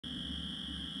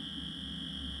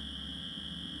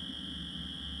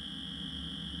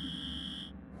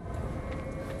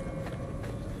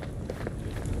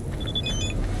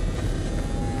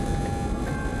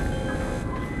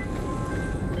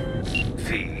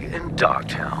in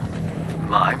Dogtown.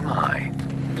 My.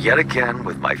 Yet again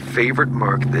with my favorite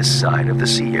merc this side of the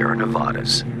Sierra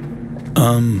Nevadas.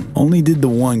 Only did the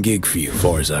one gig for you,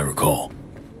 far as I recall.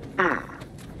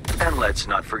 And let's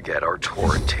not forget our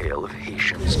torrid tale of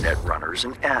Haitians, netrunners,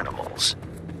 and animals.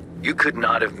 You could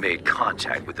not have made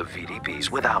contact with the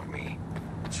VDBs without me.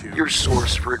 Your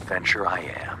source for adventure I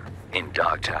am, in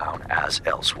Dogtown as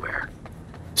elsewhere.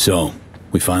 So,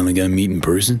 we finally got to meet in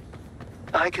person?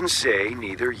 I can say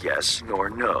neither yes nor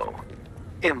no.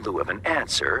 In lieu of an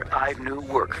answer, I've new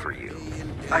work for you.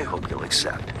 I hope you'll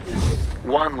accept.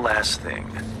 One last thing.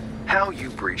 How you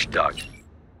breached Dogtown's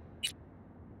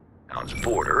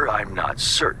border, I'm not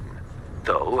certain.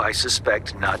 Though I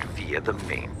suspect not via the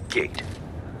main gate.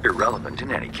 Irrelevant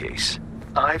in any case.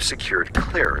 I've secured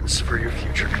clearance for your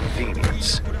future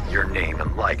convenience. Your name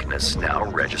and likeness now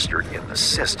registered in the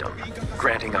system,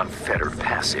 granting unfettered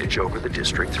passage over the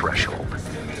district threshold.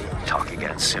 Talk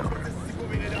again soon.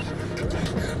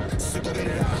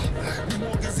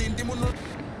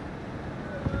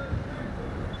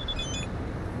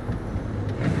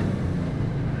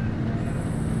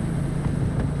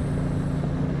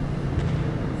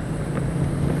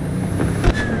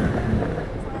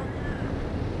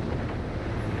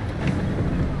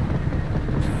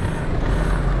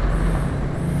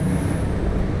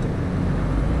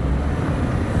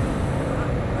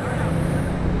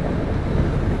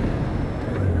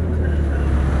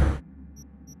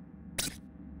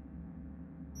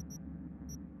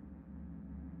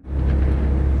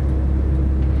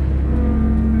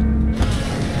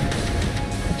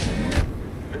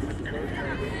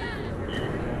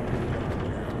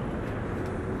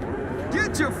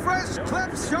 Get your fresh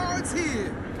clip shards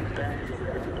here.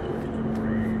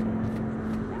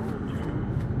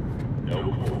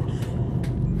 No course.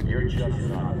 You're just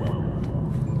not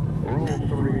welcome. Rule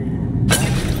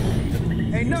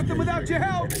 3. Ain't nothing without your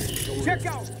help. Check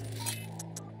out.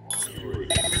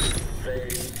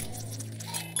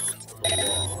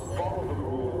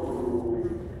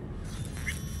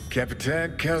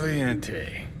 Capitan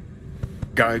Caliente.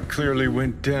 Guy clearly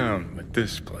went down with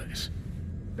this place.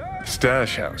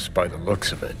 Stash house by the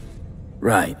looks of it.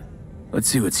 Right. Let's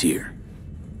see what's here.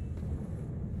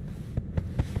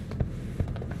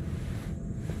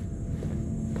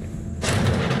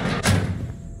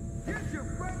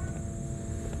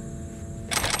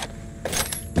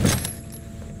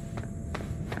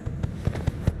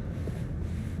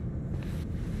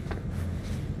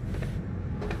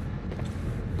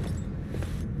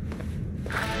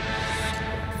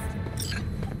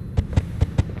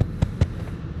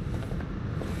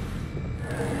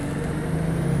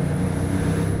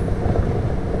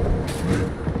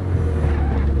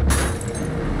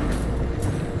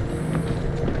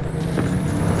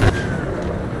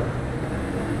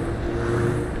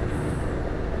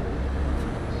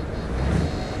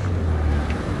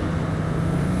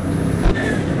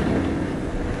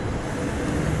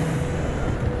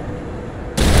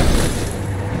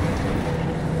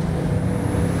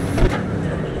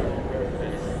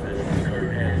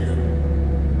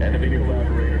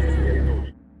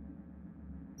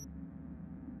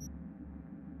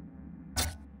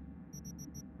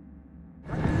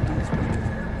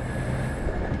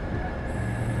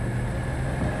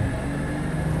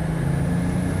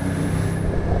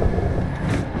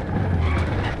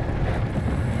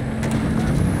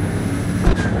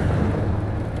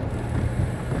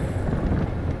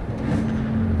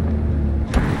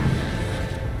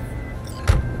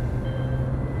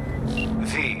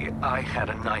 I had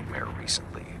a nightmare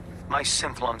recently. My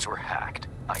synth lungs were hacked.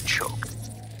 I choked.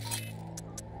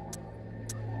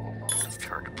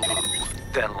 Turned blue,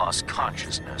 then lost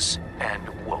consciousness, and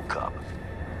woke up.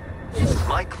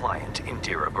 My client,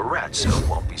 Indira Baratso,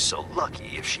 won't be so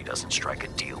lucky if she doesn't strike a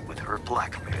deal with her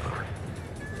blackmailer.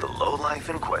 The lowlife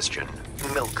in question,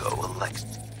 Milko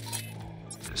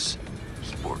Alexis.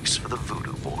 He works for the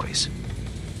Voodoo Boys.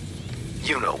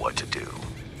 You know what to do.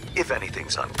 If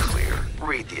anything's unclear,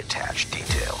 read the attached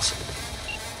details.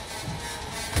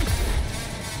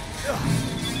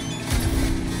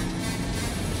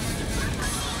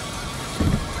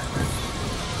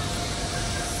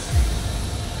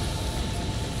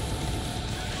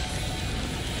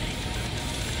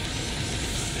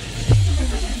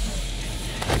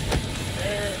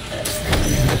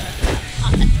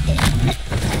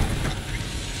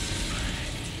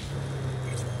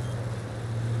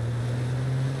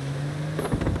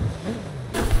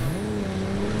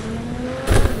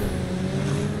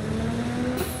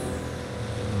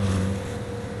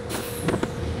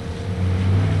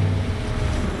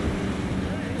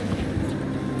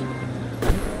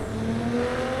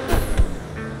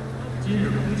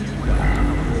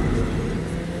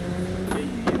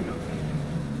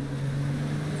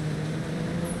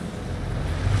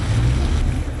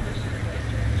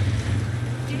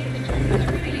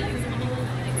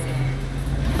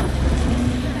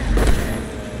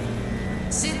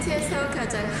 시티에서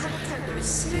가장 핫하고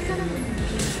실감나는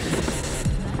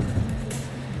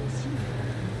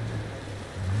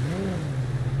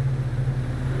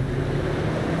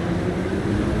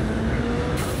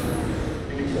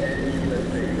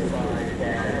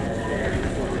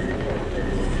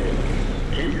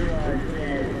Keep your eyes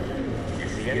peeled. If you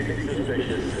see anything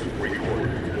suspicious, report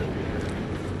it.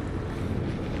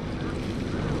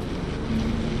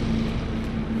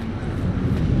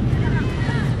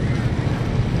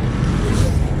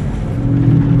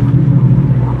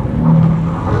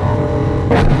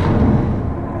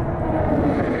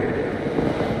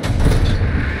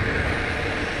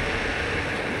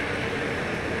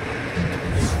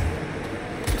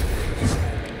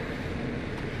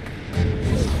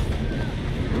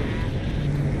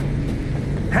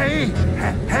 Hey!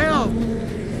 Help!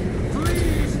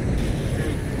 Please!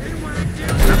 Anyone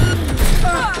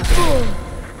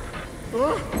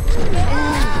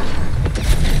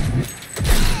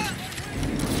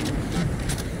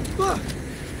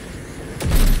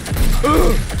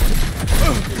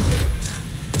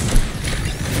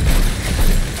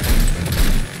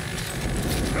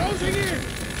Closing in!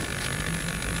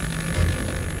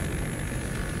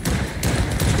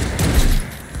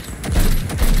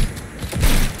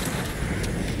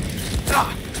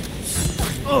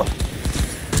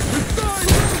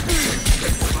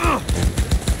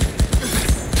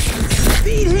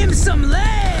 Feed him some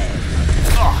lead!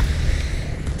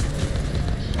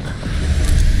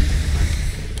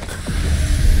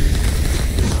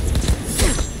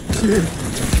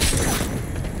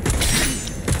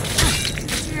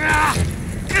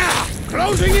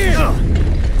 Closing in!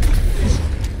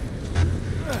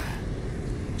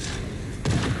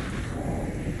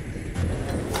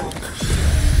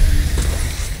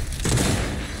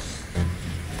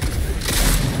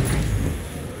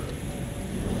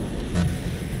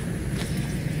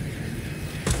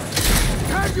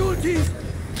 Casualties